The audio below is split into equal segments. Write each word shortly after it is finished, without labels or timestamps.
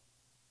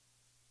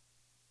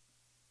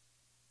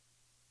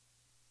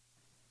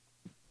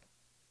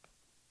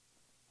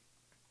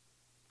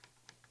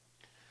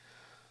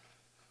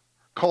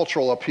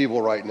cultural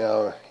upheaval right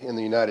now in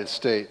the United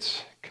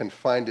States can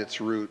find its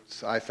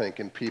roots, I think,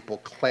 in people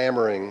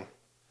clamoring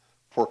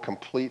for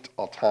complete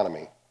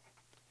autonomy.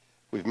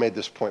 We've made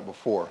this point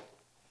before.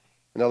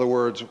 In other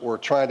words, we're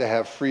trying to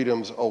have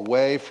freedoms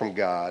away from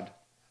God,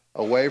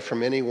 away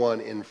from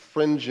anyone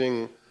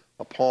infringing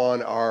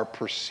upon our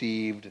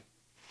perceived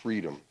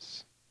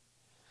freedoms.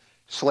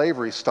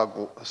 Slavery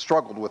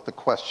struggled with the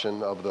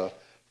question of the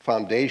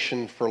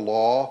foundation for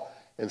law,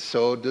 and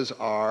so does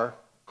our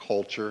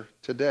culture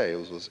today.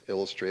 It was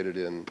illustrated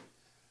in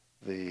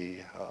the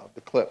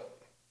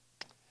clip.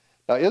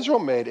 Now, Israel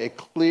made a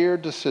clear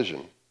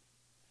decision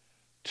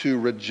to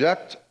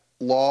reject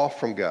law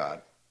from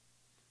God.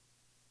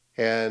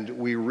 And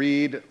we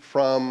read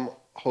from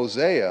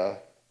Hosea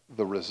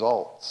the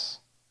results.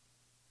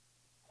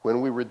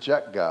 When we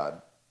reject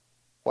God,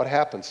 what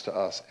happens to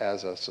us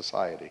as a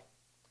society?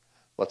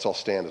 Let's all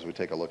stand as we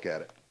take a look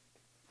at it.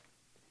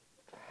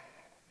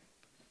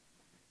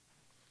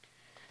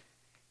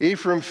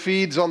 Ephraim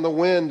feeds on the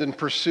wind and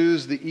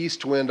pursues the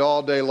east wind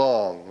all day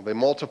long. They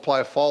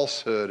multiply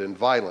falsehood and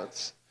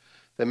violence.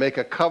 They make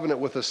a covenant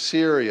with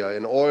Assyria,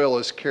 and oil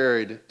is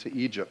carried to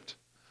Egypt.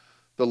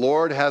 The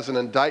Lord has an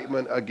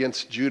indictment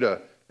against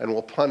Judah and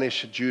will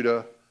punish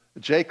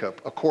Jacob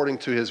according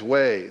to his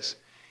ways.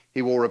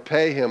 He will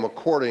repay him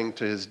according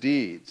to his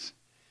deeds.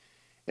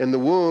 In the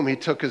womb he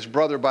took his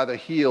brother by the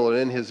heel, and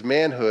in his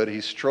manhood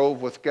he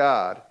strove with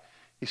God.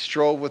 He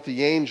strove with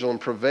the angel and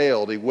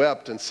prevailed. He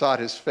wept and sought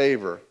his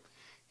favor.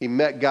 He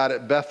met God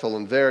at Bethel,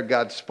 and there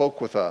God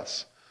spoke with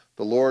us.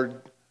 The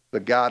Lord,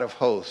 the God of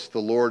hosts, the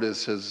Lord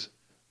is his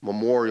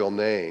memorial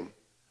name.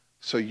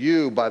 So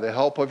you, by the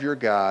help of your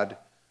God,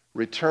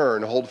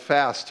 return, hold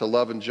fast to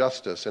love and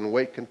justice, and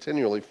wait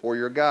continually for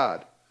your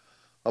God.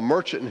 A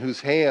merchant in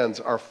whose hands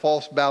are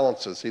false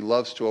balances he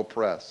loves to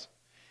oppress.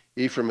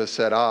 Ephraim has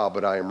said,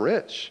 but I am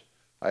rich.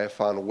 I have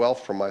found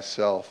wealth for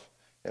myself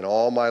in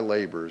all my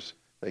labors.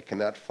 They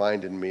cannot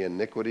find in me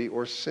iniquity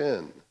or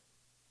sin.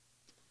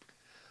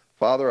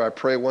 Father, I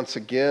pray once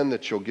again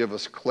that you'll give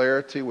us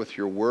clarity with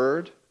your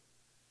word.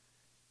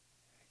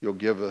 You'll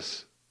give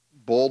us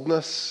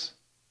boldness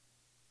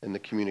in the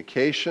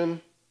communication,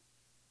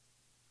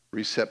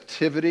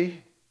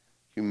 receptivity,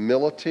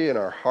 humility in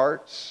our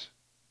hearts,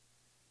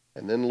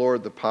 and then,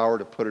 Lord, the power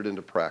to put it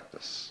into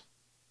practice.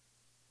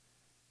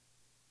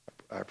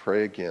 I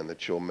pray again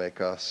that you'll make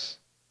us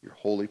your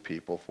holy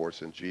people, for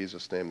it's in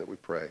Jesus' name that we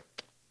pray.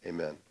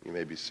 Amen. You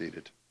may be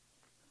seated.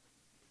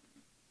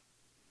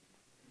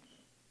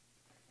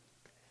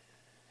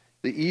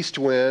 The east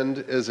wind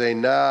is a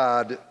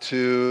nod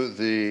to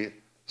the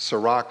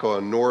Sirocco,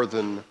 a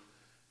northern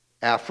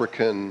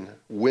African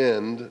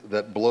wind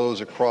that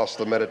blows across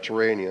the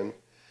Mediterranean.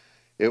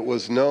 It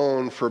was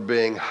known for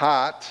being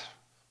hot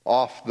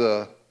off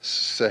the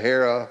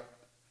Sahara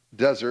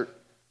Desert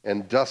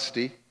and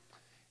dusty.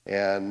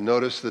 And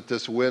notice that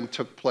this wind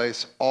took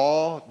place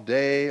all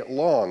day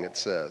long, it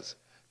says.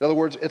 In other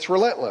words, it's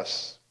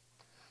relentless.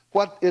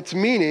 What its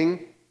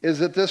meaning is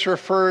that this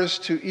refers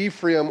to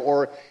Ephraim,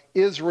 or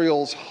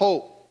Israel's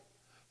hope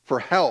for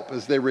help,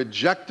 as they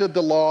rejected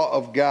the law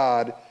of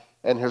God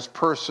and his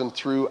person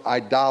through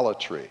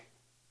idolatry.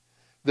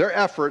 Their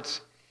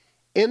efforts,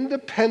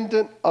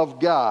 independent of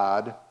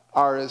God,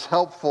 are as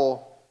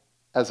helpful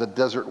as a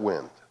desert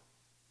wind.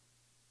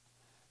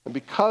 And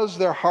because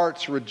their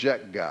hearts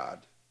reject God,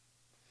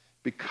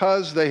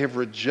 because they have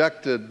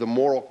rejected the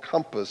moral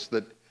compass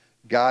that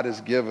God has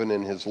given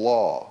in his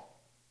law,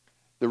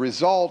 the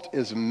result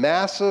is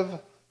massive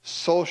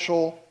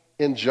social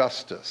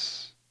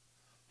injustice,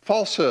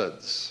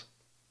 falsehoods,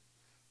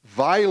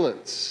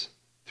 violence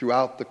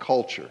throughout the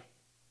culture.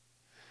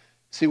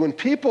 See, when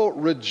people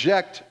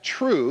reject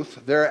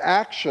truth, their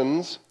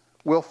actions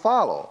will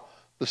follow.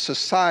 The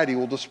society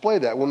will display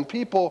that. When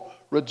people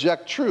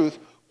reject truth,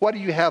 what do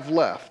you have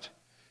left?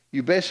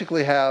 You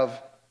basically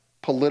have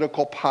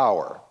political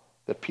power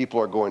that people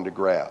are going to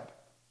grab.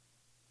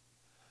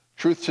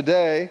 Truth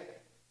today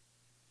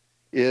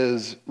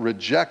is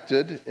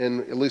rejected in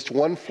at least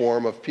one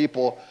form of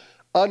people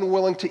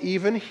unwilling to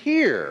even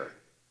hear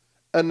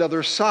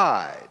another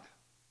side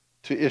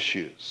to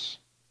issues.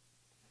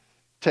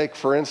 Take,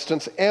 for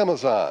instance,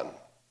 Amazon,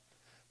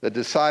 that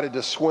decided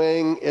to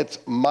swing its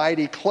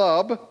mighty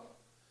club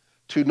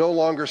to no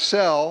longer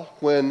sell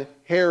when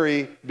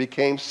Harry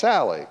became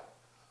Sally,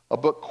 a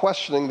book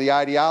questioning the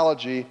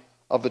ideology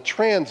of the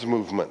trans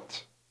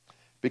movement,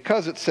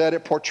 because it said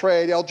it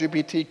portrayed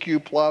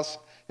LGBTQ plus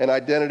an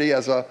identity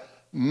as a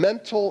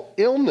mental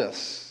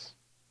illness.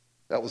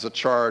 That was a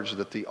charge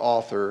that the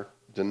author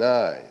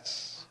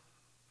denies.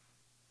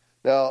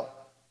 Now,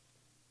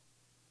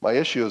 my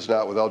issue is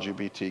not with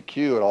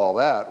LGBTQ and all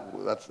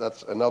that.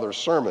 That's another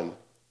sermon.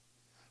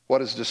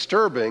 What is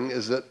disturbing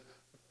is that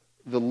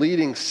the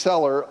leading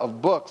seller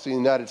of books in the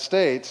United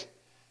States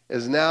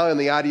is now in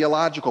the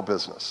ideological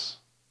business,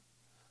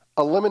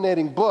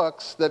 eliminating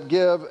books that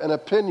give an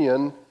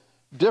opinion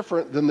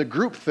different than the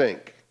groupthink,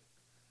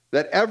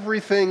 that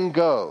everything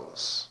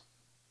goes.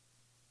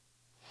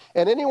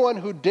 And anyone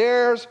who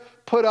dares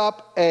put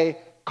up a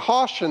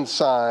caution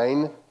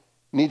sign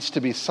needs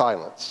to be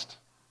silenced.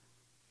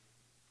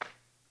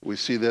 We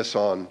see this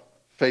on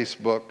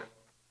Facebook,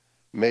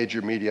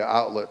 major media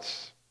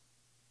outlets.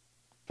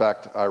 In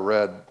fact, I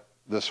read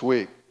this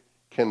week,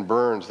 Ken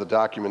Burns, the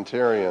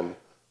documentarian,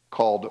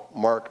 called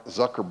Mark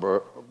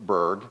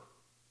Zuckerberg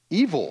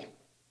evil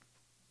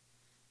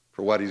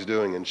for what he's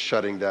doing in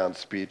shutting down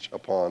speech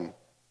upon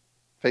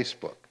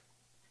Facebook.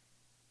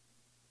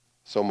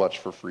 So much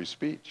for free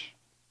speech.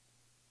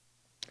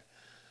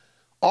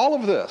 All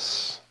of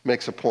this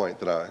makes a point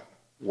that I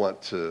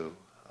want to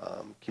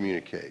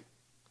communicate.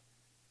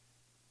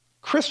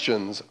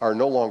 Christians are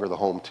no longer the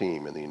home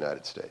team in the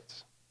United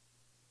States.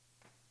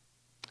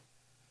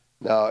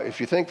 Now, if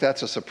you think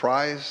that's a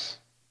surprise,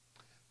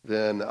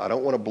 then I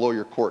don't want to blow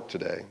your court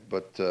today,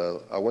 but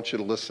I want you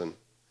to listen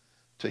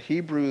to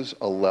Hebrews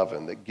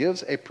 11 that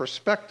gives a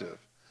perspective,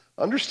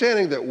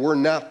 understanding that we're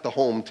not the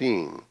home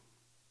team,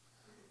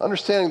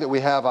 understanding that we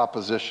have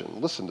opposition.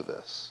 Listen to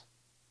this.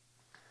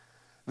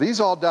 These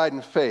all died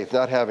in faith,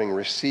 not having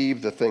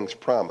received the things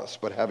promised,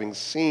 but having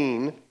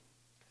seen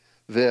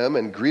them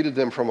and greeted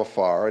them from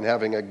afar, and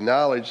having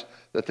acknowledged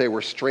that they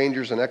were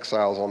strangers and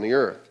exiles on the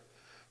earth.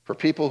 For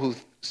people who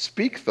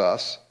speak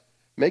thus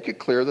make it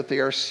clear that they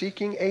are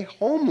seeking a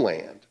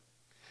homeland.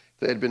 If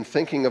they had been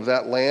thinking of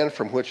that land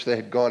from which they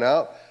had gone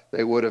out,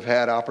 they would have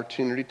had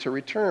opportunity to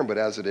return. But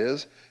as it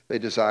is, they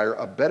desire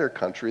a better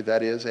country,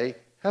 that is, a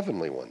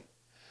heavenly one.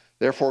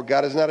 Therefore,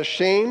 God is not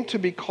ashamed to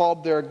be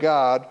called their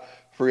God,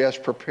 for he has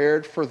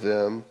prepared for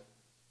them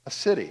a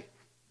city.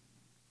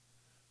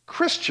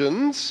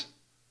 Christians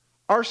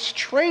are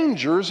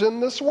strangers in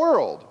this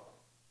world.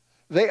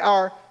 They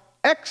are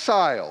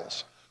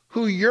exiles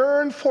who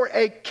yearn for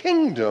a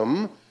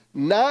kingdom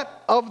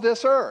not of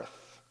this earth.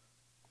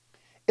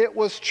 It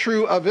was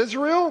true of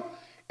Israel,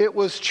 it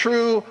was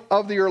true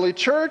of the early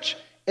church,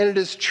 and it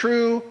is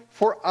true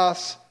for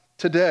us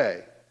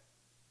today.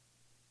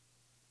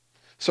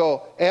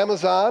 So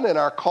Amazon and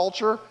our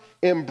culture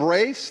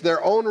embrace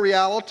their own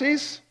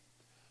realities.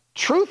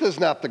 Truth is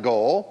not the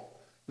goal,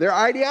 their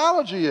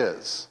ideology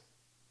is.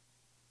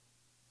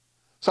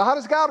 So how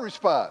does God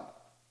respond?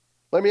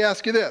 Let me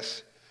ask you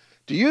this.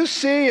 Do you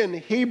see in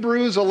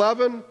Hebrews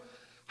 11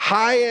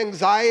 high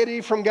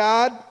anxiety from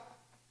God?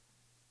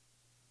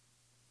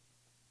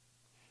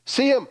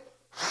 See him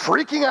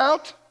freaking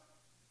out?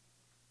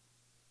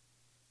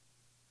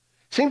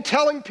 See him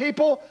telling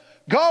people,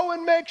 go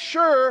and make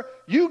sure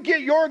you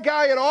get your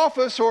guy in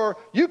office or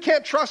you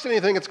can't trust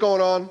anything that's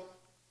going on?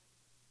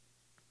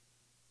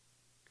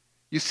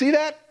 You see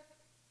that?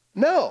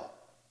 No.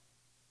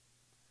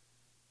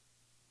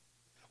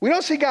 We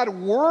don't see God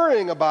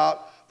worrying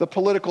about the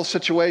political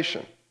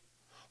situation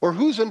or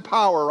who's in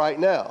power right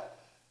now.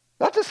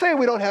 Not to say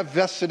we don't have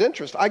vested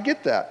interest. I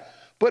get that.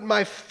 But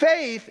my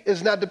faith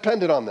is not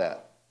dependent on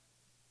that.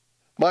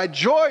 My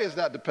joy is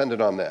not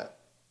dependent on that.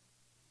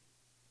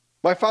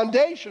 My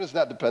foundation is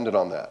not dependent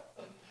on that.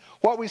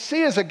 What we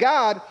see is a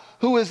God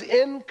who is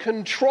in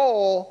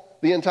control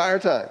the entire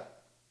time.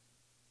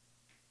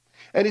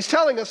 And he's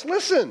telling us,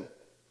 listen,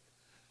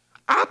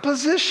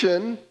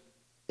 opposition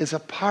is a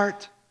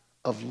part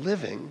of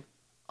living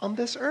on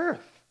this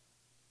earth.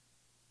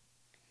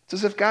 It's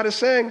as if God is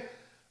saying,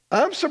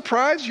 I'm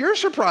surprised you're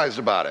surprised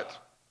about it.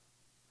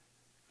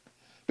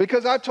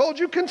 Because I've told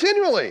you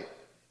continually.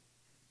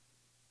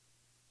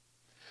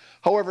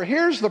 However,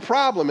 here's the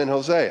problem in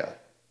Hosea.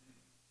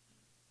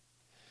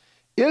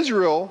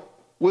 Israel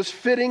was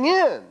fitting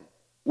in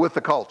with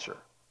the culture.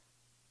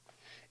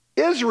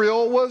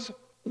 Israel was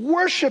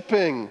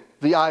worshiping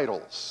the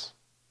idols.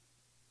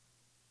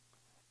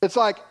 It's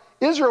like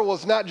Israel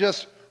was not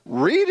just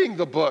reading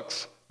the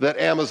books that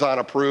Amazon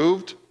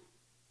approved,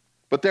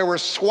 but they were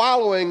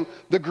swallowing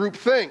the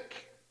groupthink,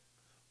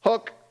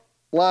 hook,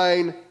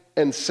 line,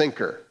 and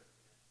sinker.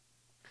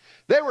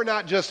 They were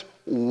not just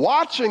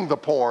watching the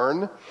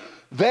porn,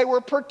 they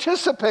were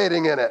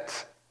participating in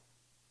it.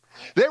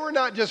 They were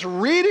not just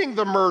reading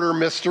the murder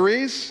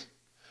mysteries,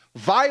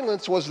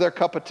 violence was their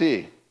cup of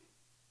tea.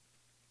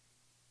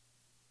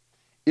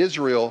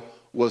 Israel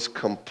was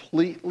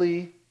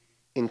completely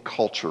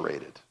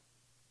enculturated.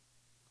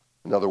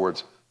 In other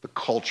words, the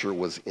culture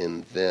was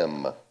in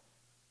them,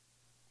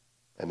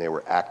 and they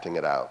were acting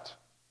it out.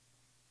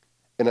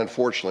 And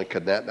unfortunately,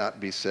 could that not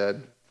be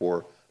said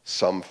for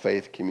some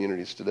faith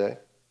communities today?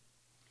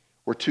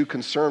 We're too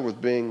concerned with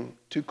being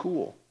too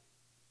cool.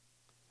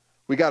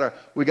 We gotta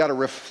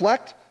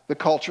reflect the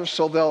culture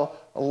so they'll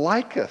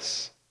like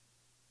us.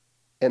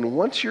 And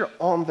once you're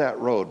on that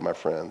road, my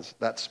friends,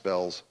 that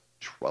spells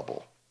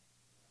trouble.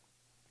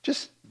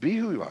 Just be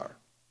who you are.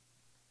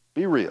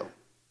 Be real.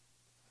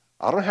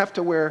 I don't have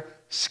to wear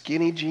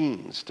skinny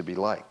jeans to be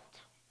liked,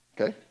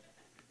 okay?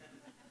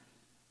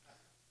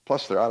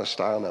 Plus, they're out of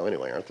style now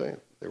anyway, aren't they?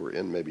 They were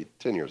in maybe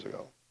 10 years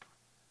ago.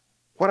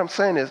 What I'm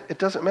saying is, it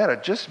doesn't matter.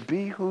 Just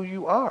be who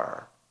you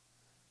are.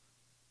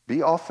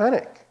 Be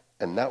authentic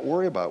and not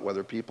worry about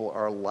whether people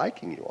are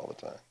liking you all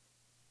the time.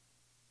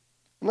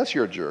 Unless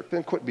you're a jerk,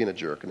 then quit being a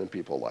jerk and then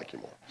people will like you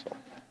more. So.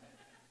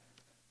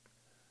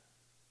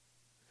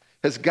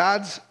 As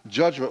God's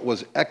judgment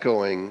was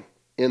echoing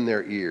in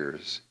their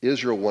ears,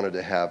 Israel wanted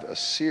to have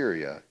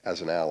Assyria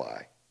as an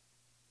ally.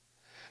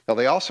 Now,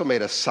 they also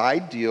made a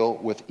side deal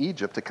with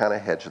Egypt to kind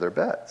of hedge their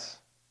bets.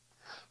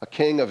 A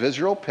king of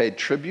Israel paid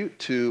tribute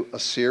to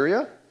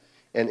Assyria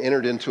and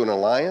entered into an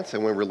alliance,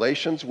 and when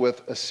relations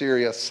with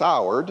Assyria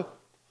soured,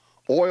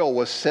 oil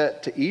was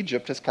sent to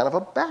Egypt as kind of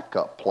a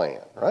backup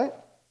plan, right?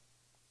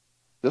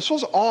 This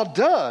was all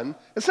done.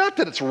 It's not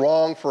that it's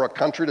wrong for a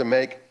country to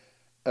make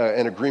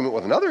an agreement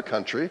with another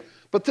country,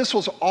 but this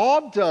was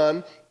all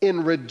done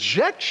in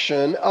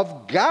rejection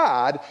of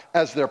God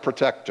as their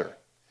protector.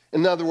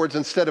 In other words,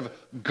 instead of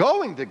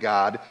going to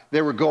God,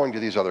 they were going to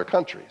these other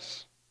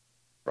countries,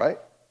 right?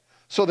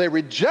 So they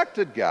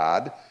rejected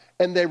God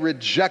and they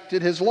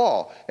rejected his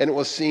law, and it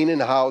was seen in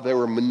how they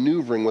were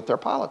maneuvering with their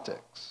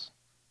politics.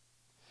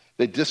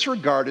 They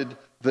disregarded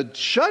the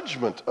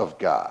judgment of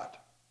God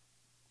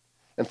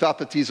and thought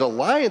that these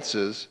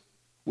alliances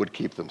would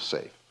keep them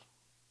safe,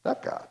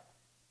 not God.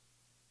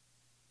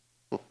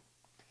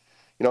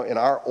 You know, in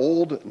our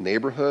old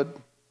neighborhood,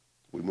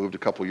 we moved a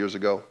couple years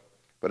ago,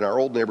 but in our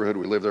old neighborhood,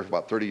 we lived there for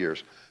about 30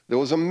 years, there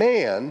was a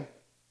man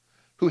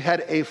who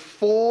had a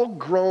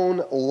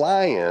full-grown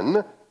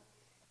lion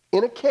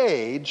in a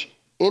cage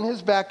in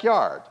his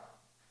backyard.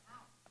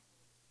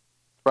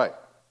 Right.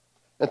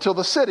 Until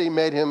the city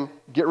made him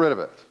get rid of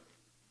it.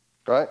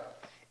 Right?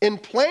 In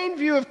plain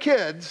view of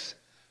kids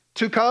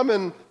to come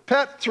and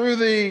pet through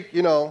the,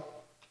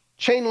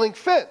 chain link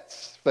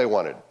fence if they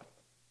wanted.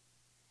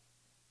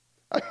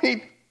 I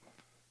mean,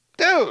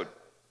 dude,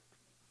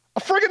 a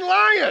friggin'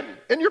 lion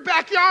in your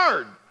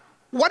backyard.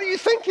 What are you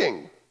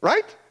thinking?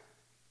 Right?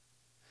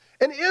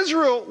 And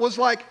Israel was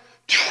like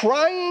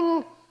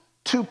trying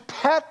to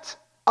pet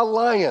a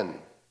lion.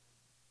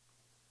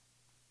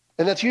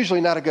 And that's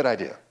usually not a good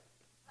idea.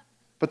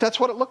 But that's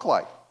what it looked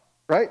like,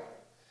 right?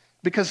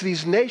 Because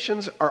these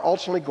nations are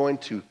ultimately going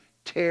to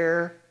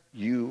tear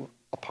you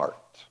apart.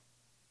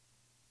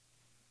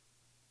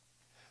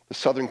 The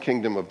southern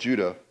kingdom of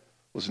Judah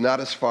was not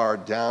as far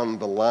down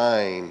the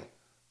line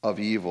of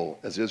evil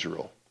as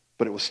Israel,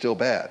 but it was still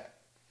bad.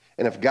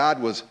 And if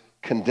God was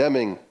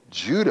condemning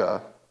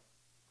Judah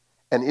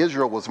and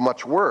Israel was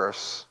much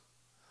worse,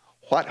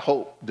 what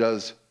hope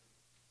does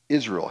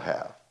Israel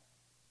have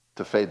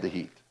to fade the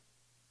heat,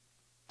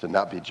 to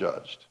not be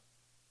judged?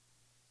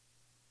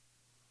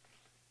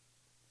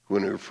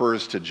 When he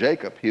refers to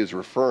Jacob, he is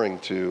referring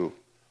to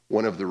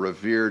one of the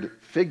revered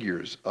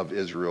figures of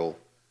Israel,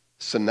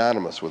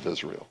 synonymous with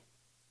Israel.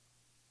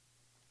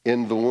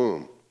 In the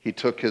womb, he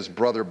took his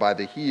brother by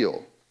the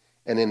heel,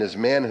 and in his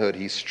manhood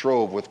he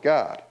strove with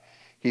God.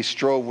 He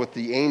strove with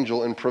the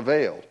angel and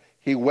prevailed.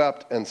 He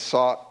wept and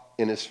sought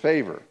in his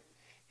favor.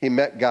 He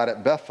met God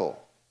at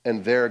Bethel,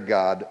 and there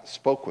God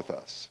spoke with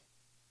us.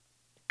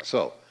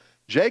 So,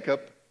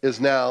 Jacob is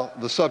now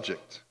the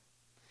subject,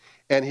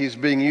 and he's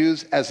being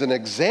used as an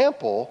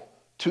example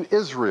to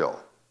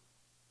Israel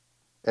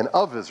and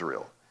of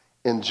Israel.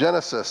 In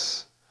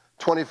Genesis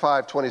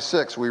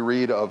 25:26, we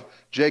read of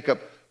Jacob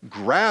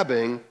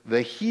grabbing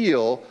the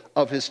heel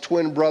of his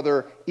twin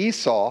brother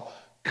Esau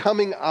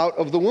coming out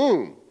of the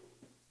womb.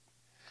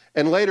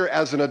 And later,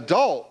 as an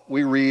adult,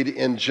 we read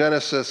in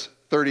Genesis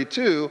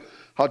 32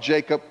 how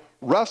Jacob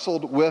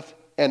wrestled with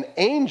an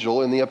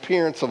angel in the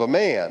appearance of a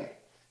man.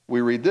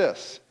 We read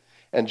this,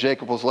 and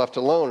Jacob was left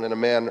alone, and a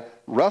man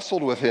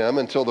wrestled with him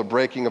until the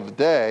breaking of the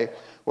day.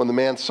 When the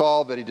man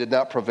saw that he did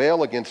not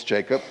prevail against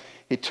Jacob,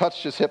 he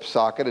touched his hip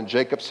socket, and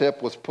Jacob's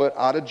hip was put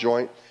out of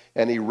joint,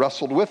 and he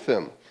wrestled with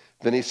him.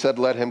 Then he said,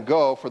 "Let him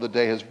go, for the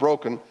day has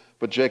broken."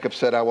 But Jacob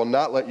said, "I will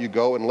not let you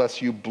go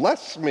unless you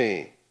bless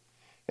me."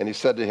 And he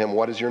said to him,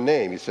 "What is your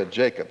name?" He said,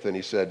 "Jacob." Then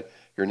he said,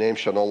 "Your name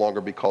shall no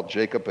longer be called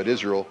Jacob, but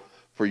Israel,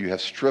 for you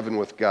have striven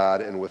with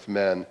God and with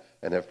men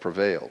and have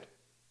prevailed."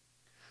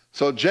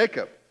 So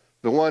Jacob,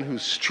 the one who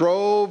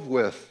strove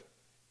with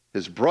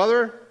his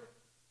brother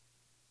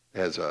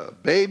as a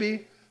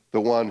baby,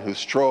 the one who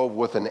strove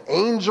with an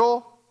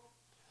angel,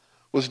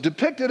 was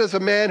depicted as a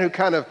man who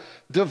kind of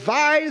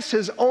devised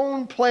his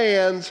own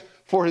plans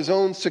for his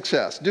own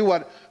success.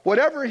 Do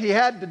whatever he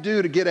had to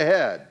do to get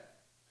ahead.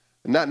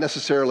 And not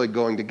necessarily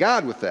going to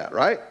God with that,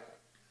 right?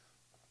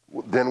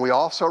 Then we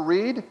also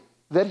read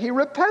that he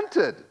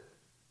repented.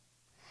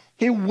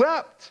 He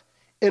wept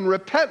in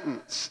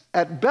repentance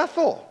at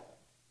Bethel,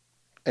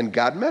 and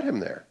God met him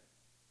there.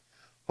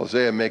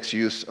 Hosea makes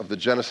use of the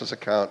Genesis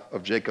account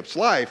of Jacob's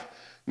life,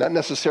 not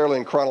necessarily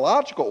in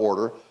chronological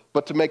order,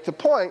 but to make the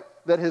point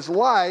that his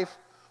life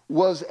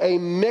was a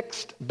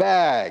mixed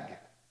bag.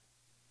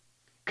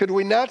 Could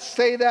we not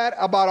say that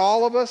about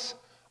all of us?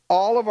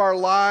 All of our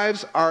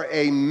lives are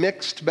a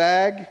mixed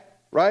bag,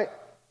 right?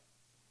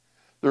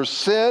 There's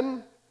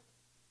sin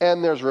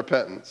and there's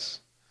repentance.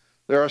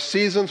 There are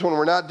seasons when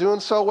we're not doing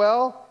so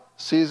well,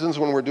 seasons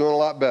when we're doing a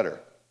lot better.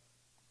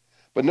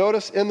 But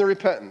notice in the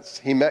repentance,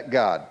 he met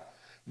God.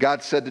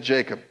 God said to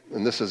Jacob,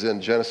 and this is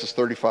in Genesis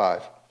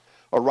 35,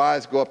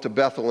 "Arise, go up to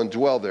Bethel and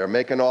dwell there.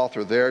 Make an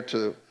altar there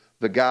to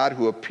the God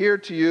who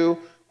appeared to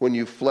you when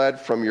you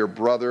fled from your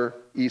brother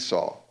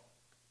Esau."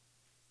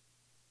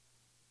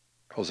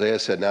 Hosea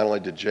said not only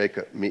did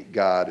Jacob meet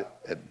God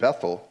at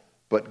Bethel,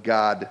 but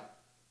God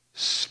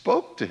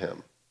spoke to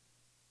him.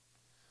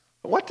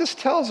 What this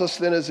tells us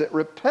then is that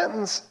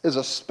repentance is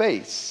a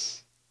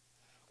space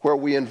where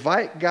we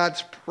invite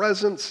God's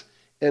presence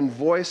and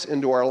voice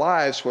into our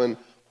lives when,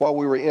 while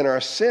we were in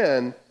our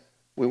sin,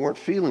 we weren't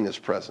feeling his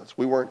presence.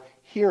 We weren't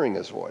hearing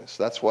his voice.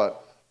 That's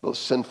what those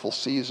sinful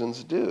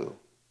seasons do.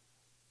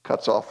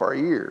 Cuts off our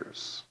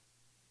ears.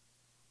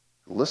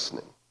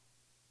 Listening.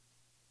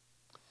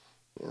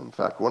 In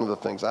fact, one of the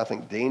things I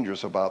think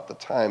dangerous about the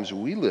times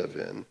we live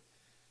in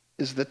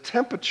is the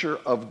temperature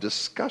of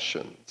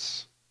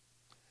discussions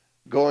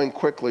going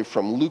quickly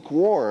from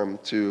lukewarm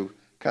to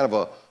kind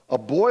of a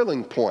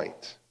boiling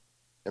point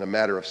in a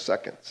matter of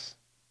seconds.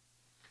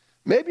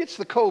 Maybe it's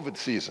the COVID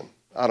season.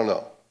 I don't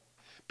know.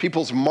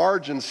 People's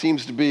margin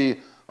seems to be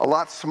a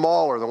lot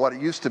smaller than what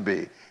it used to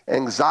be.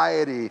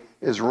 Anxiety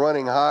is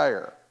running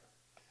higher.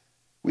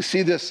 We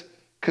see this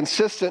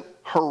consistent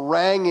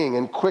haranguing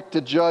and quick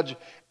to judge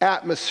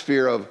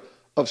atmosphere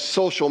of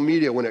social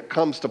media when it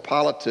comes to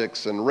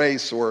politics and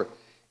race or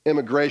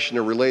immigration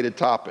or related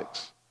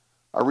topics.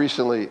 I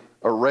recently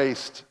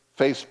erased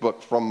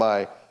Facebook from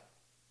my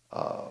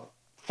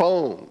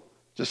phone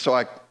just so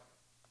I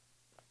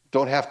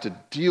don't have to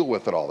deal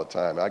with it all the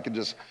time. I can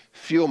just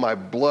feel my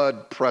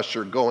blood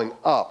pressure going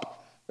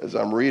up as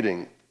I'm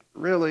reading.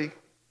 Really?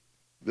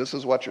 This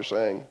is what you're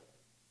saying?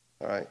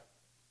 All right.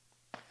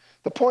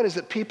 The point is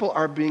that people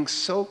are being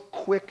so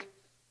quick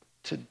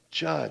to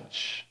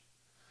judge,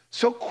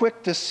 so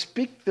quick to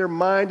speak their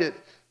mind. It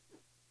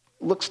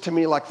looks to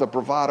me like the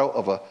bravado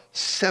of a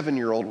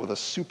 7-year-old with a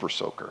super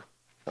soaker,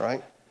 all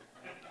right?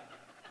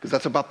 Because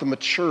that's about the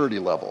maturity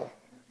level.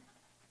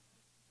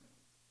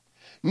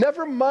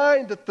 Never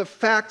mind that the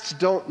facts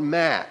don't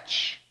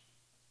match.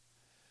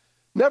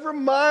 Never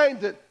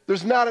mind that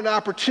there's not an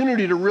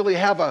opportunity to really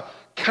have a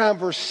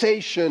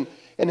conversation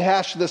and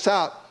hash this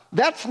out.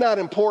 That's not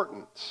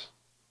important.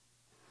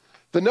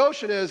 The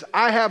notion is,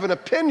 I have an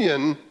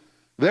opinion,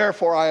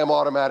 therefore I am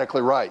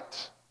automatically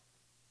right.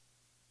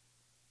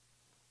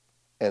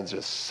 And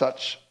just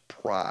such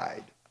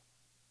pride,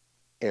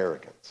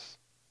 arrogance,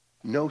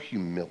 no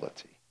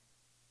humility.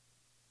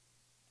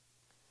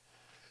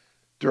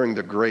 During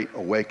the Great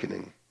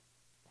Awakening,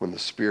 when the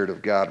Spirit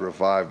of God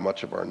revived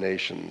much of our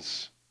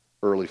nation's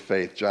early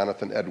faith,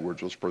 Jonathan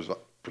Edwards was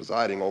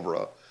presiding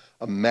over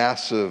a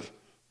massive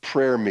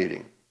prayer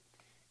meeting.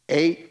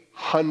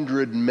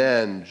 800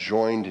 men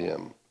joined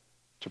him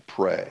to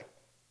pray.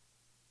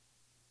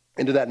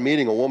 Into that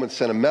meeting, a woman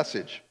sent a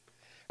message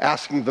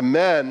asking the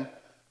men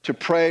to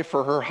pray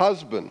for her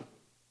husband.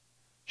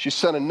 She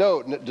sent a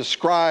note, and it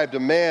described a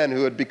man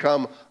who had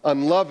become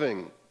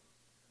unloving,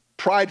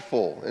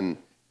 prideful, and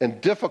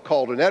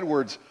difficult. And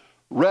Edwards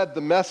read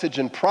the message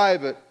in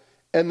private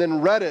and then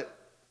read it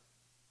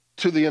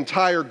to the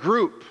entire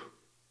group.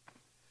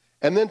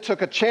 And then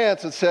took a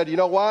chance and said, you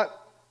know what?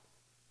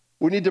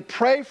 We need to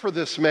pray for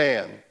this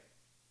man.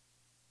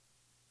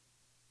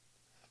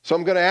 So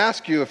I'm going to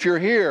ask you, if you're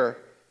here,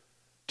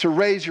 to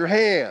raise your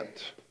hand.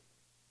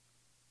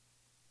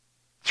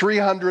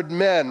 300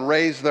 men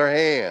raised their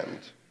hand.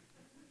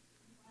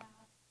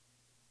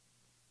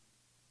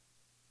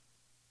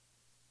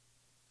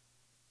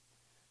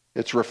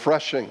 It's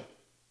refreshing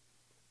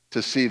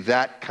to see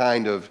that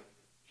kind of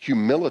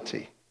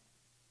humility.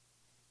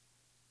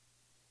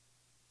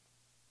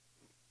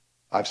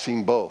 I've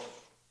seen both.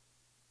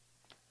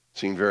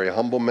 Seen very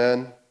humble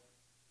men.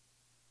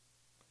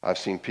 I've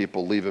seen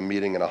people leave a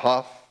meeting in a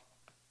huff,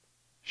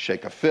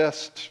 shake a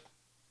fist,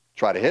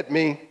 try to hit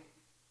me,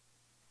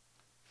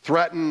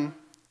 threaten,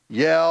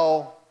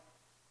 yell,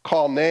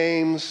 call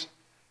names,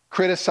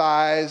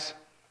 criticize,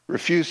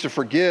 refuse to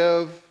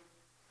forgive,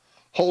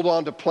 hold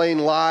on to plain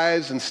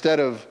lies instead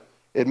of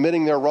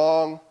admitting they're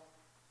wrong.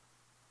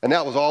 And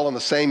that was all in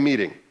the same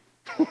meeting.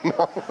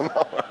 No.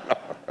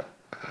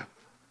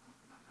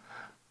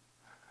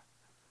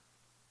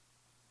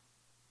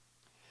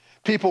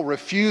 People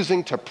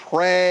refusing to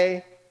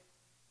pray.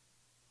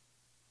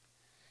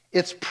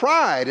 It's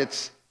pride,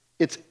 it's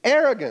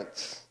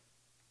arrogance.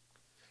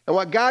 And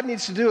what God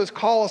needs to do is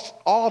call us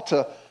all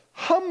to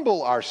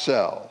humble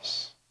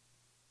ourselves.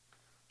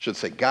 I should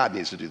say God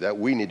needs to do that.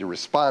 We need to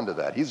respond to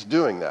that. He's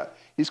doing that.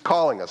 He's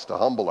calling us to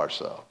humble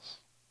ourselves.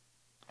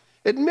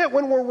 Admit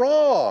when we're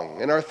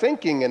wrong in our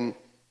thinking and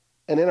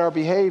in our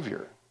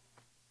behavior.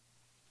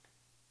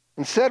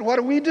 Instead, what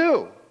do we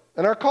do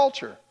in our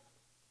culture?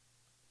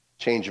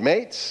 Change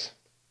mates,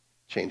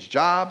 change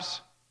jobs,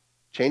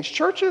 change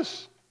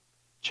churches,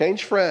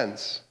 change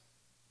friends.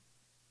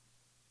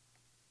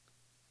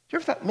 Do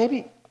you ever thought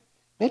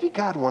maybe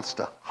God wants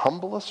to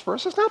humble us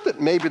first? It's not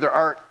that maybe there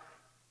aren't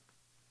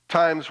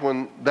times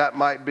when that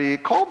might be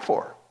called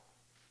for.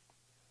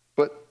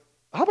 But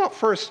how about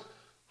first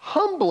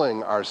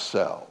humbling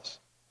ourselves,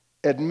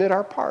 admit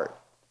our part,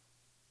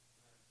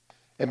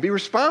 and be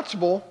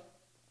responsible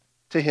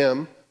to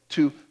him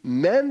to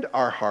mend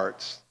our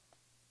hearts,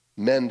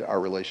 mend our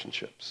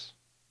relationships.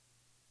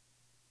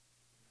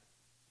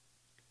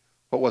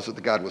 What was it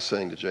that God was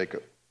saying to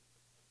Jacob?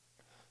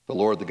 The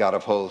Lord, the God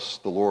of hosts,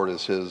 the Lord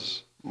is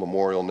his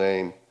memorial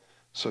name.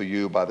 So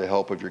you, by the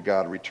help of your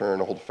God, return,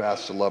 hold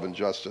fast to love and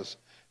justice,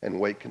 and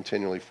wait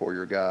continually for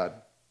your God.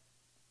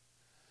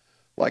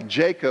 Like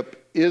Jacob,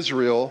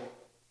 Israel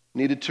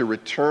needed to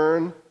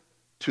return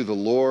to the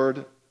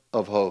Lord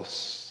of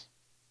hosts.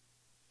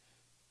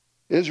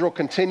 Israel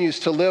continues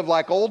to live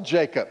like old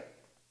Jacob,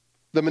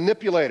 the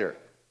manipulator.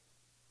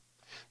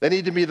 They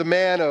need to be the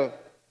man of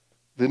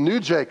the new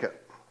Jacob,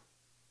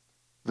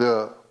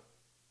 the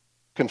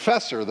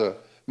confessor, the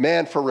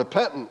man for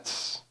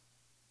repentance.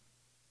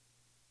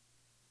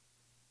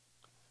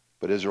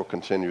 But Israel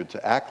continued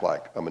to act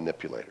like a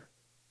manipulator,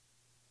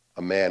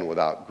 a man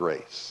without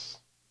grace.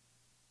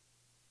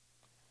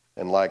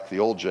 And like the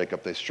old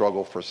Jacob, they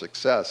struggle for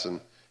success and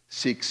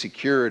seek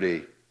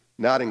security,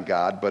 not in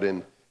God, but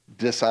in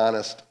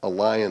dishonest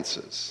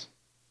alliances.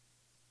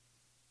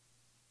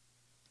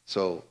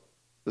 So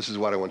this is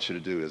what I want you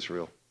to do,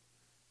 Israel.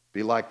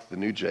 Be like the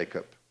new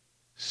Jacob.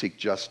 Seek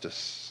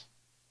justice,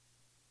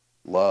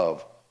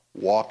 love,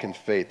 walk in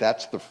faith.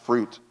 That's the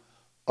fruit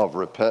of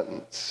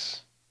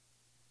repentance.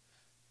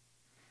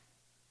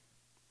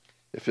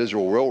 If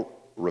Israel will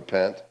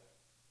repent,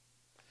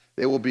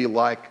 they will be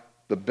like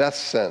the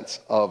best sense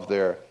of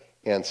their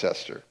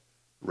ancestor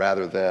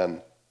rather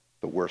than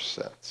the worst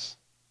sense.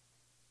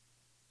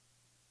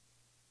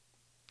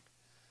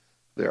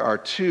 There are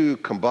two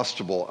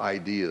combustible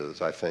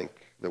ideas, I think,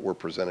 that we're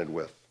presented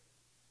with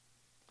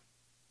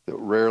that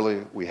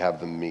rarely we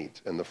have them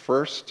meet. And the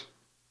first,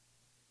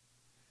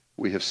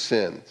 we have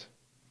sinned.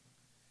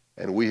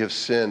 And we have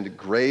sinned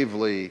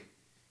gravely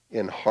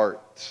in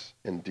heart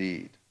and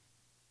deed.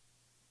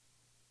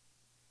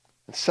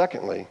 And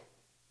secondly,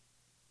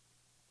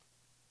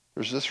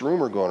 there's this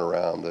rumor going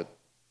around that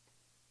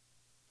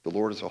the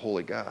Lord is a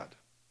holy God.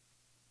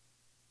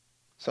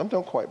 Some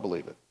don't quite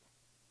believe it.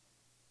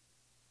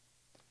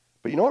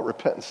 But you know what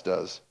repentance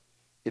does?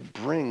 It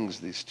brings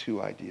these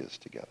two ideas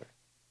together.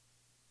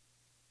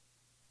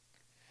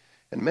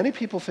 And many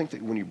people think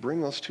that when you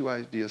bring those two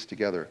ideas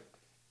together,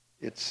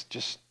 it's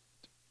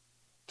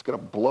going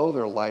to blow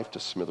their life to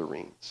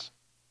smithereens.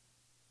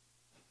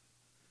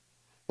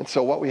 And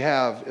so what we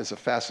have is a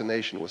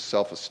fascination with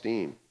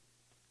self-esteem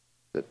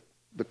that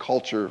the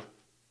culture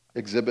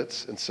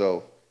exhibits, and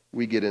so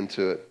we get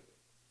into it.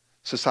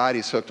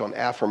 Society's hooked on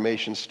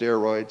affirmation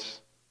steroids,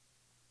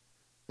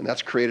 and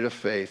that's created a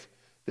faith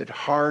that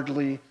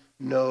hardly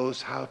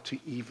knows how to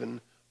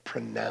even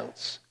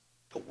pronounce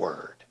the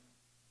word.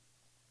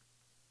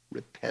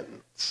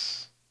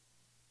 Repentance.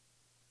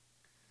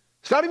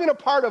 It's not even a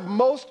part of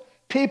most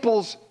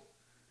people's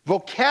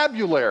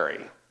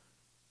vocabulary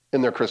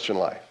in their Christian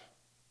life.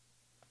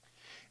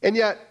 And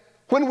yet,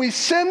 when we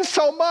sin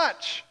so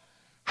much,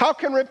 how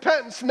can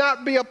repentance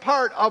not be a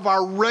part of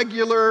our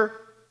regular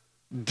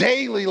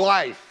daily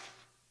life?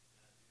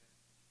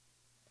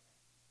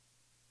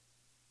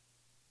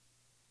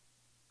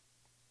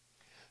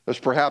 There's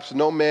perhaps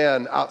no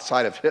man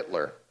outside of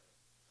Hitler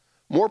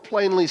more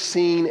plainly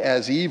seen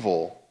as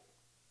evil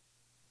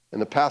in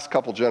the past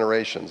couple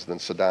generations than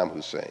Saddam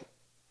Hussein,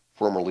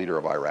 former leader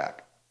of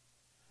Iraq.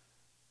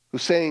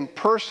 Hussein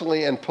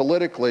personally and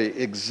politically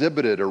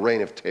exhibited a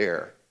reign of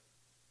terror,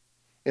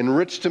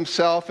 enriched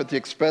himself at the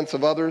expense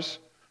of others,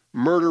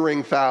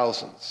 murdering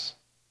thousands.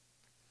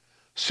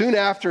 Soon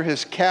after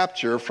his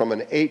capture from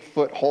an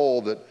 8-foot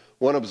hole that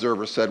one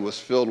observer said was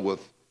filled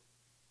with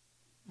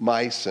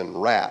mice and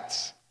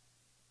rats,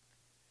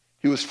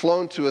 he was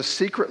flown to a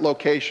secret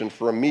location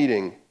for a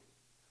meeting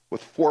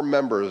with 4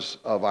 members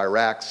of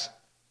Iraq's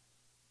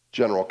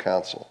General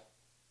Council.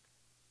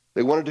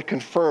 They wanted to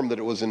confirm that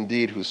it was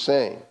indeed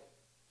Hussein.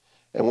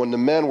 And when the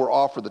men were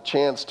offered the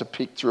chance to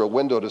peek through a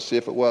window to see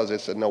if it was, they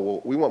said, no,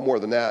 well, we want more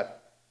than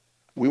that.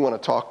 We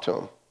want to talk to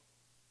him.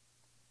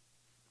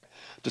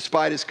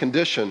 Despite his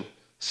condition,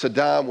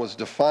 Saddam was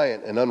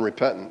defiant and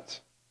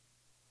unrepentant.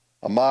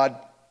 Ahmad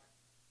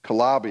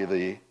Kalabi,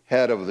 the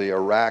head of the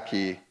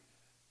Iraqi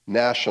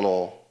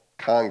National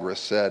Congress,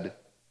 said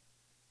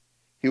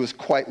he was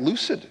quite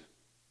lucid.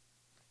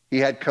 He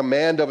had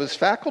command of his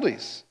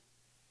faculties.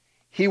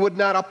 He would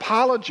not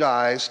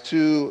apologize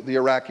to the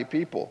Iraqi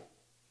people.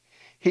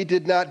 He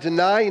did not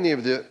deny any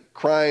of the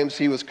crimes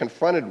he was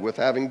confronted with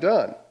having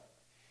done.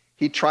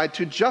 He tried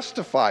to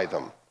justify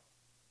them.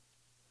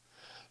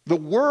 The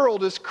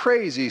world is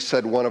crazy,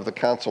 said one of the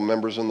council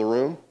members in the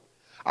room.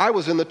 I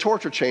was in the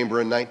torture chamber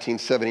in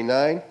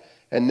 1979,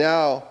 and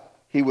now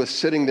he was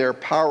sitting there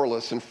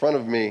powerless in front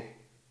of me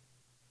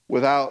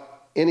without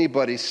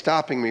anybody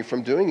stopping me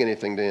from doing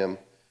anything to him.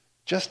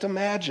 Just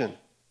imagine.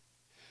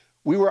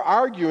 We were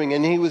arguing,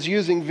 and he was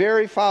using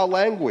very foul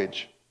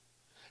language.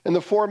 And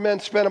the 4 men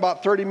spent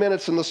about 30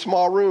 minutes in the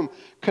small room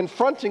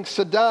confronting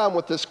Saddam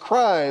with his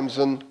crimes.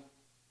 And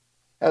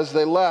as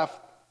they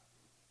left,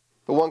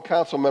 the one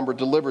council member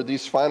delivered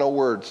these final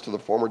words to the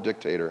former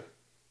dictator.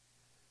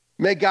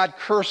 May God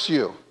curse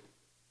you.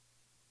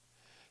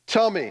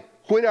 Tell me,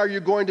 when are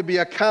you going to be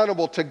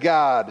accountable to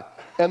God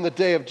and the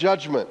day of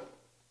judgment?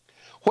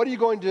 What are you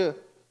going to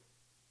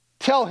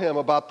tell him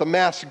about the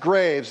mass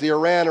graves, the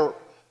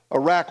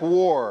Iraq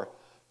war,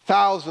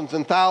 thousands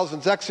and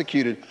thousands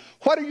executed.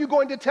 What are you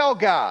going to tell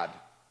God?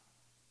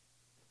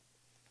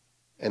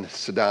 And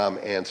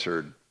Saddam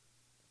answered,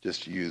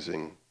 just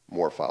using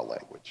more foul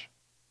language.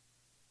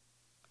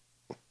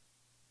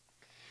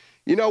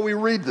 You know, we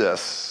read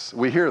this,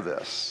 we hear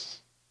this,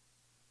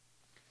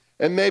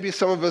 and maybe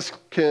some of us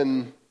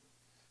can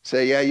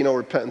say, yeah, you know,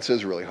 repentance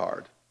is really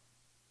hard.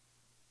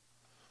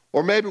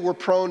 Or maybe we're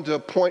prone to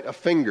point a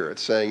finger at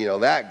saying, you know,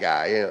 that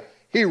guy, you know,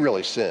 he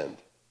really sinned.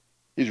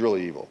 He's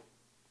really evil.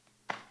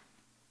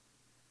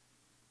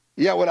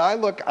 Yeah, when I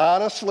look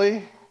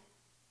honestly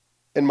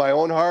in my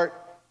own heart,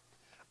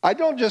 I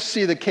don't just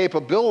see the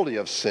capability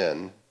of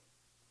sin,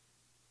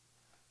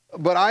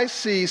 but I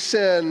see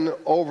sin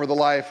over the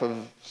life of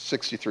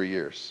 63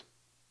 years.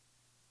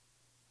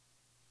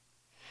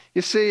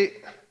 You see,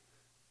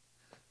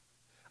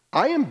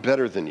 I am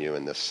better than you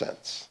in this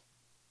sense.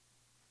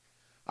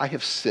 I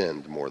have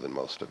sinned more than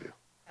most of you.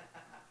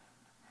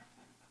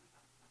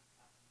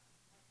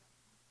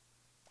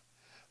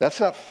 That's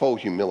not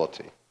faux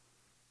humility.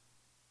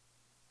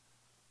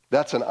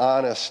 That's an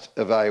honest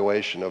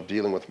evaluation of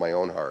dealing with my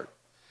own heart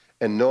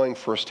and knowing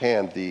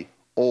firsthand the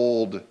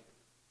old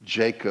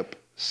Jacob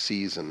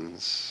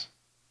seasons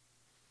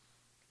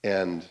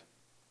and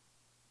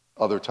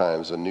other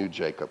times a new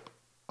Jacob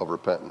of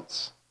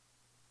repentance.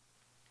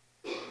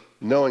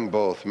 Knowing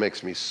both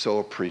makes me so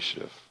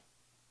appreciative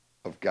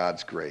of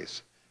God's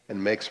grace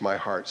and makes my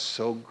heart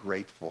so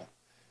grateful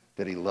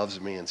that he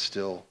loves me and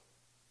still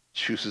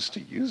chooses to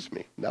use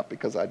me, not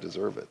because I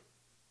deserve it.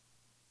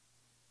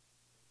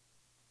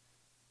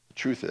 The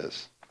truth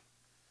is,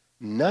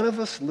 none of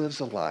us lives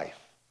a life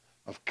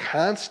of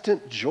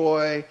constant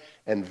joy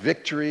and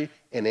victory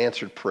and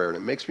answered prayer. And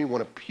it makes me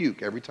want to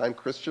puke every time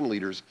Christian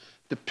leaders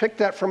depict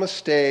that from a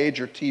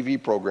stage or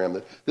TV program,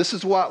 that this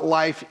is what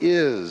life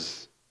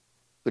is,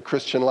 the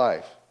Christian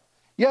life.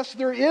 Yes,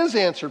 there is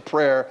answered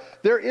prayer,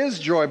 there is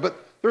joy, but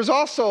there's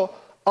also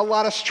a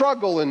lot of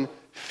struggle and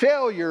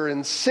failure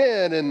and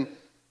sin and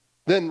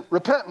then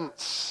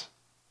repentance.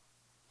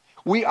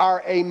 We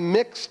are a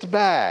mixed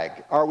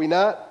bag, are we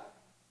not?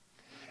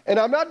 And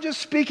I'm not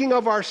just speaking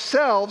of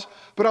ourselves,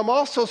 but I'm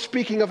also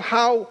speaking of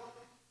how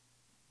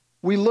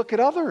we look at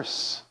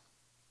others.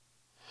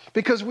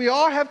 Because we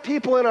all have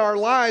people in our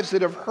lives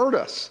that have hurt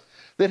us,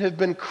 that have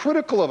been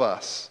critical of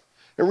us.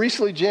 And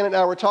recently, Janet and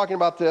I were talking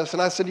about this,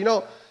 and I said, you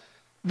know,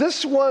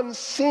 this one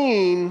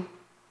scene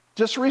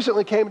just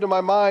recently came to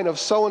my mind of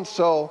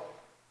so-and-so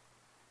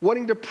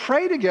wanting to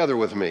pray together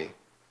with me.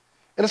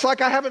 And it's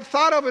like I haven't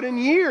thought of it in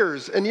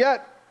years, and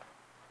yet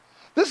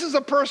this is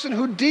a person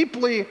who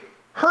deeply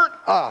hurt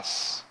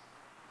us,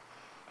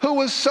 who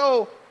was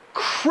so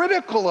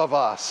critical of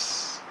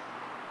us.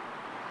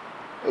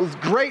 It was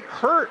great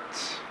hurt.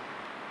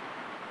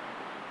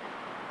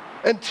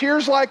 And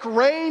tears like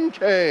rain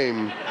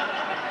came.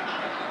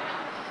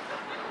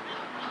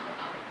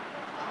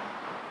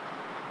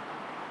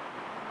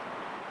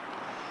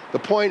 The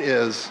point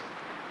is,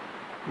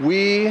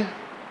 we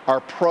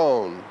are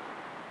prone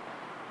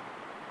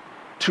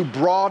to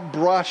broad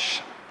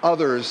brush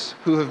others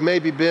who have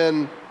maybe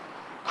been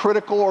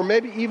critical or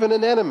maybe even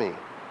an enemy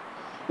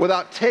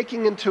without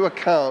taking into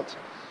account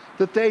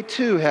that they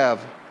too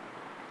have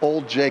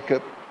old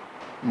Jacob,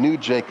 new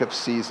Jacob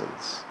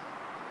seasons.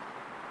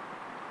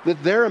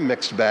 That they're a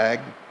mixed bag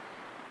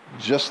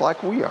just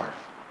like we are,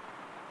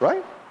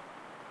 right?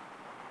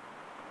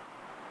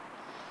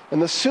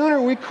 And the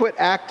sooner we quit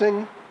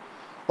acting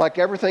like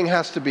everything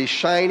has to be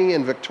shiny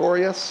and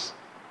victorious,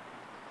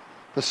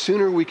 the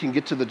sooner we can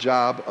get to the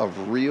job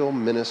of real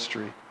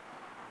ministry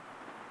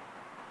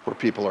where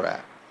people are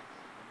at.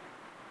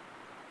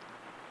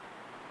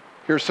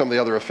 Here's some of the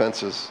other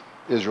offenses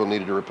Israel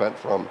needed to repent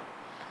from.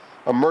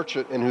 A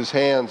merchant in whose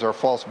hands are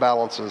false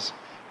balances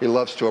he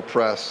loves to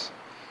oppress.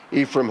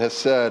 Ephraim has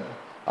said,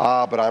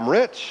 but I'm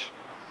rich.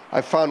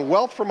 I've found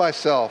wealth for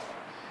myself.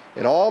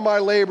 In all my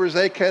labors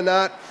they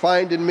cannot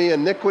find in me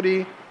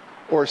iniquity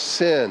or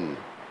sin.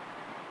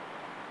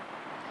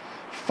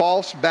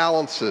 False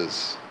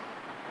balances.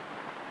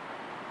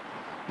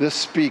 This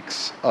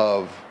speaks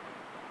of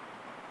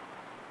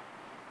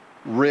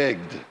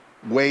rigged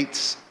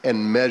weights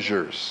and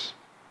measures.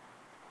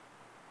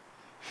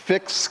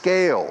 Fixed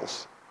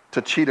scales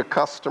to cheat a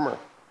customer.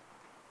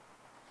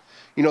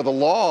 You know, the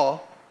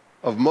law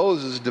of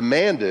Moses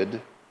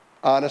demanded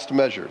honest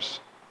measures.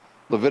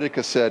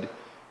 Leviticus said,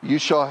 you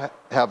shall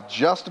have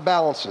just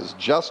balances,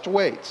 just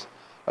weights,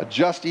 a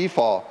just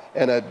ephah,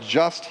 and a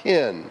just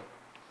hin.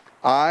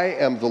 I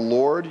am the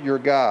Lord your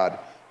God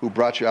who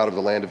brought you out of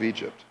the land of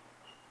Egypt.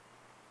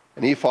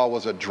 An ephah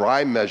was a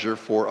dry measure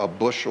for a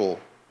bushel,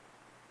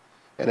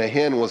 and a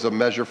hin was a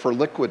measure for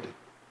liquid.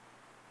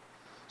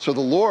 So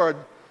the Lord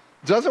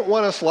doesn't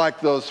want us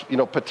like those,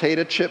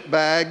 potato chip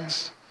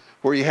bags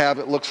where you have,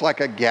 it looks like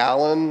a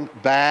gallon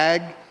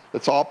bag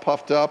that's all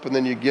puffed up, and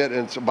then you get,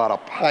 and it's about a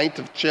pint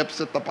of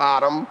chips at the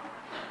bottom,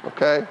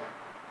 okay?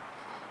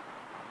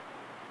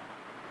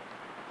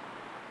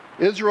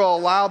 Israel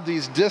allowed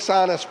these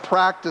dishonest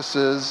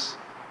practices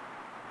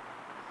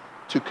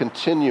to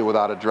continue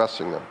without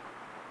addressing them.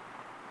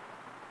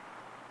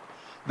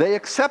 They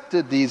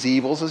accepted these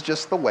evils as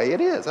just the way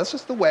it is. That's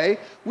just the way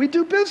we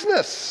do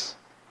business.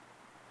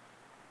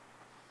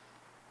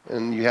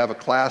 And you have a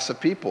class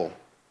of people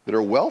that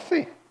are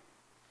wealthy,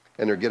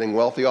 and they're getting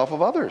wealthy off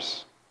of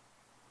others.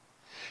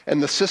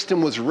 And the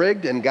system was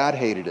rigged, and God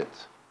hated it.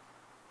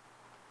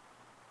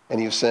 And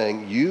he was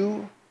saying,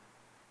 you,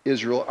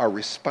 Israel, are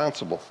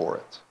responsible for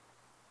it.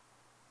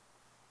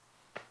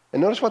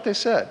 And notice what they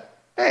said.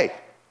 Hey,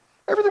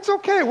 everything's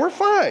okay. We're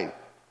fine.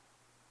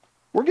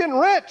 We're getting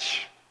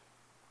rich.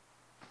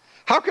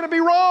 How can it be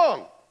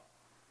wrong?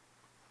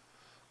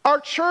 Our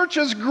church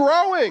is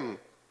growing.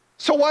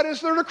 So what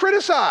is there to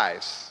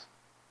criticize?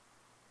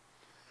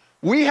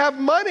 We have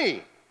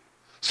money.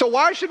 So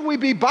why should we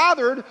be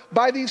bothered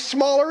by these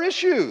smaller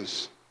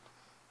issues?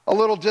 A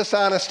little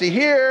dishonesty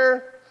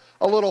here,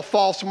 a little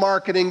false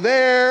marketing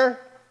there.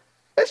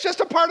 It's just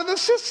a part of the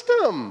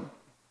system,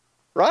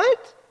 right?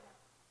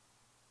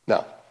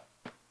 No.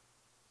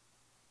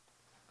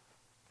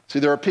 See,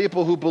 there are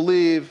people who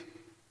believe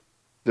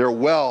their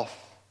wealth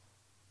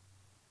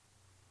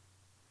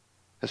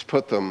has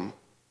put them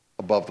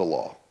above the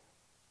law.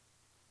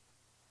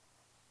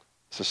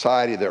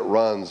 Society that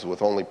runs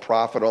with only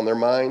profit on their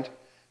mind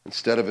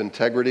instead of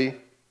integrity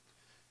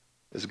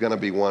is going to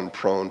be one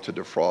prone to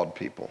defraud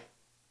people.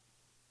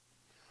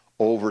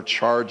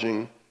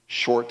 Overcharging,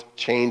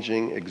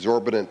 short-changing,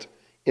 exorbitant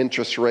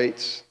interest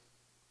rates.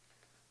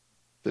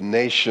 The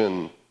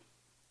nation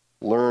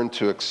learned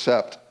to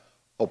accept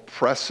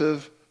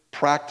oppressive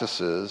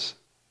practices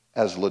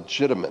as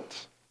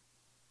legitimate.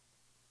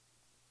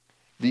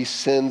 These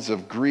sins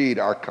of greed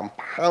are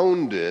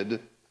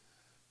compounded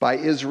by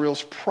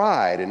Israel's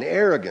pride and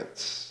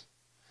arrogance,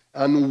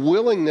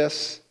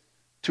 unwillingness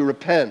to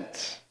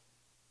repent.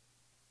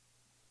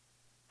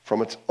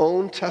 From its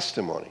own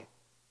testimony,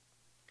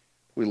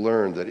 we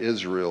learn that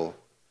Israel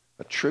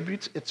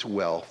attributes its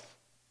wealth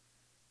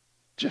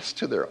just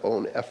to their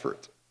own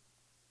effort.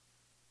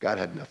 God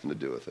had nothing to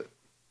do with it.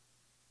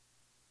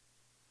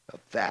 Now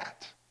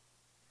that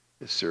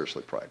is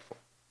seriously prideful.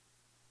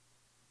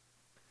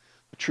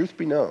 The truth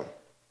be known,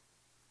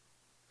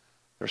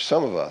 there's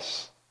some of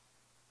us,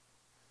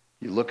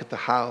 you look at the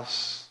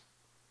house,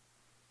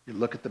 you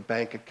look at the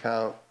bank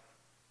account,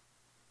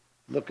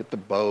 look at the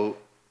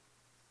boat,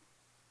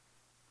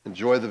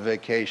 enjoy the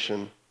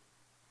vacation,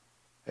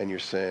 and you're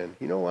saying,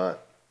 you know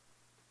what?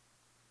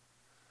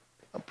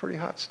 I'm pretty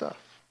hot stuff.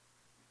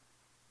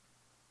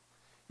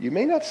 You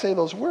may not say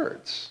those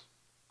words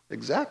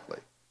exactly,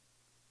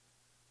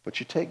 but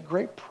you take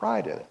great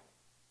pride in it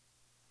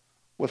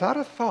without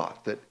a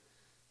thought that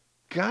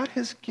God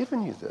has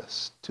given you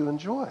this to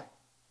enjoy.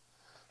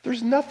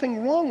 There's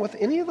nothing wrong with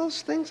any of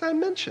those things I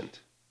mentioned.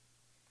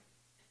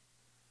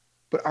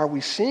 But are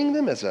we seeing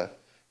them as a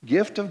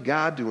gift of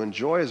God to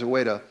enjoy, as a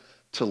way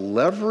to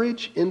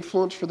leverage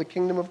influence for the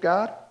kingdom of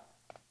God?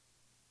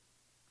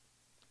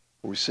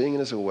 Or are we seeing it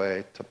as a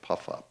way to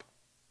puff up?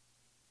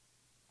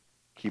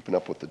 Keeping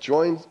up with the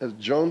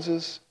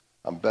Joneses.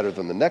 I'm better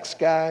than the next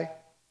guy.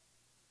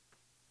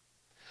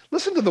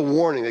 Listen to the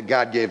warning that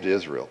God gave to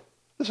Israel.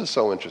 This is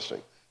so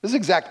interesting. This is the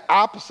exact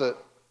opposite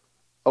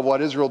of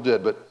what Israel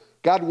did, but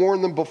God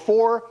warned them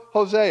before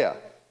Hosea.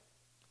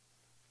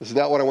 This is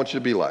not what I want you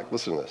to be like.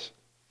 Listen to this.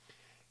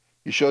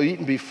 You shall eat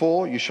and be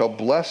full. You shall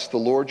bless the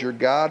Lord your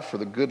God for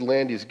the good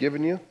land he's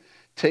given you.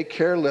 Take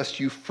care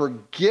lest you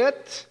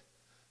forget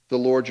the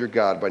Lord your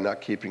God by not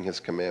keeping his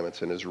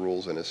commandments and his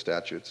rules and his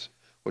statutes,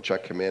 which I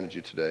commanded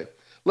you today.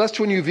 Lest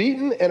when you've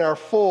eaten and are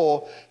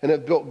full and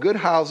have built good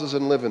houses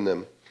and live in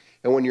them,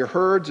 and when your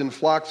herds and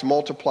flocks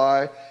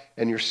multiply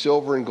and your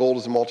silver and gold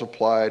is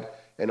multiplied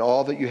and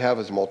all that you have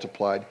is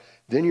multiplied,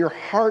 then your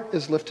heart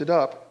is lifted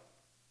up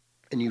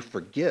and you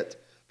forget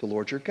the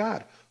Lord your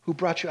God, who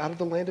brought you out of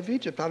the land of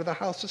Egypt, out of the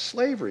house of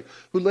slavery,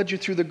 who led you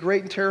through the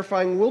great and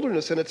terrifying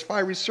wilderness and its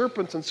fiery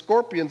serpents and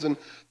scorpions and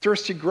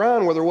thirsty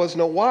ground where there was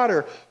no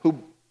water,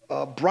 who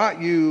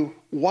brought you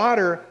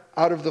water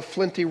out of the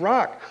flinty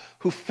rock,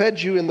 who fed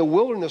you in the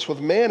wilderness with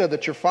manna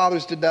that your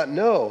fathers did not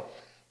know,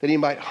 that he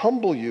might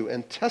humble you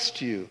and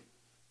test you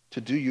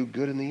to do you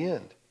good in the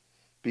end.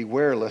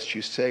 Beware lest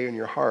you say in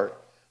your heart,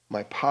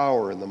 my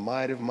power and the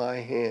might of my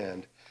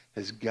hand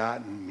has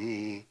gotten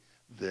me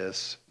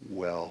this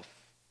wealth.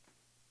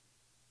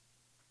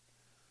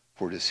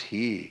 For it is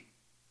he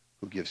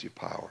who gives you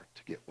power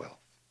to get wealth,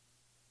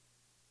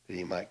 that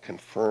he might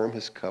confirm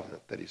his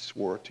covenant that he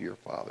swore to your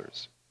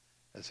fathers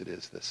as it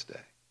is this day.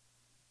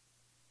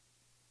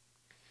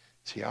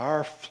 See,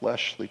 our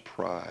fleshly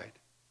pride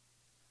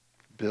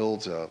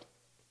builds a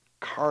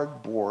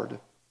cardboard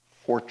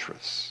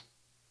fortress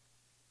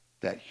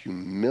that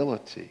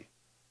humility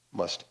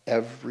must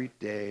every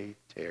day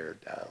tear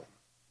down.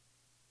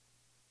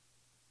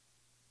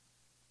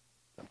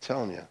 I'm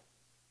telling you,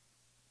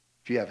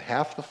 if you have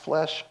half the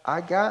flesh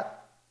I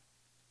got,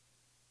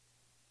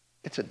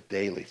 it's a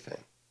daily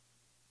thing.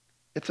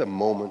 It's a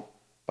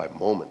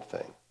moment-by-moment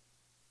thing.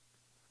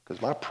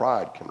 Because my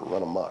pride can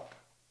run amok.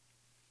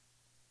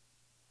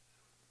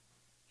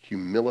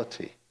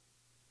 Humility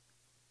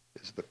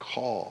is the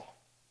call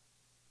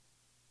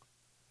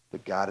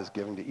that God is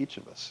giving to each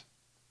of us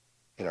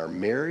in our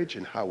marriage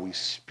and how we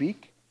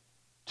speak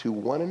to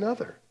one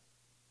another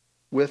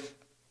with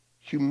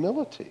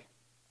humility.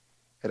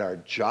 At our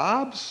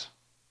jobs,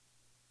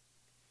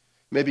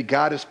 maybe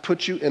God has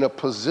put you in a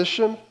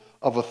position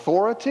of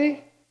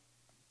authority.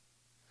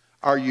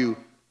 Are you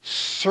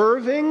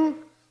serving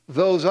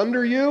those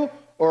under you,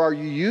 or are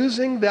you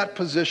using that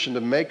position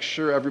to make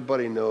sure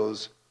everybody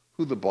knows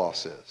who the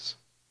boss is?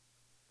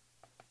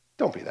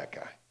 Don't be that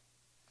guy.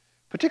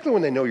 Particularly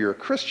when they know you're a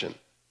Christian,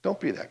 don't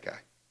be that guy.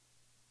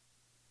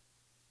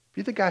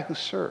 Be the guy who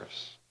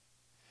serves.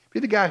 Be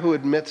the guy who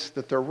admits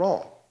that they're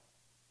wrong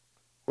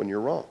when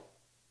you're wrong.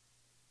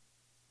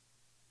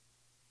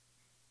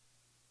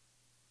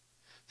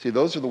 See,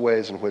 those are the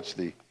ways in which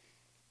the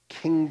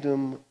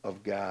kingdom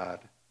of God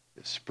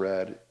is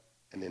spread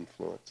and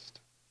influenced.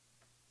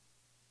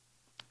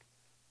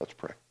 Let's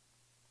pray.